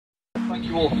thank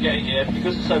you all for getting here.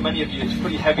 Because there's so many of you, it's a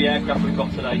pretty heavy aircraft we've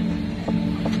got today.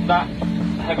 That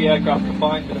heavy aircraft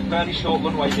combined with a fairly short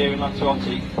runway here in Lanzarote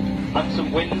and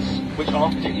some winds which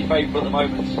aren't particularly favourable at the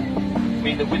moment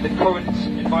mean that with the current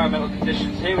environmental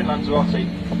conditions here in Lanzarote,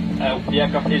 the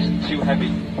aircraft isn't too heavy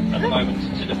at the moment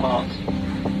to depart.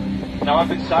 Now I've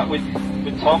been sat with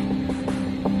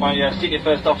Tom, my senior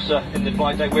first officer in the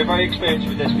flight deck. We're very experienced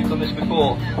with this, we've done this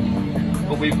before,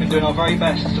 but we've been doing our very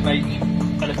best to make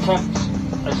an attempt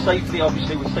as safely,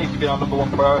 obviously with safety being our number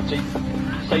one priority,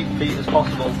 safely as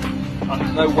possible. And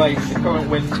there's no way with the current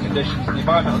winds conditions and the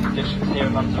environmental conditions here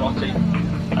in Lanzarote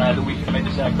that we can make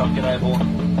this aircraft get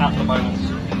airborne at the moment.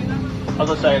 As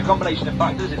I say, a combination of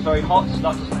factors. It's very hot, so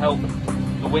that doesn't help.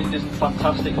 The wind isn't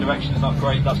fantastic, the direction is not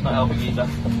great, that's not helping either.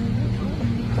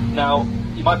 Now,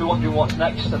 you might be wondering what's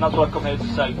next, and that's what I've come here to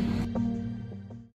say.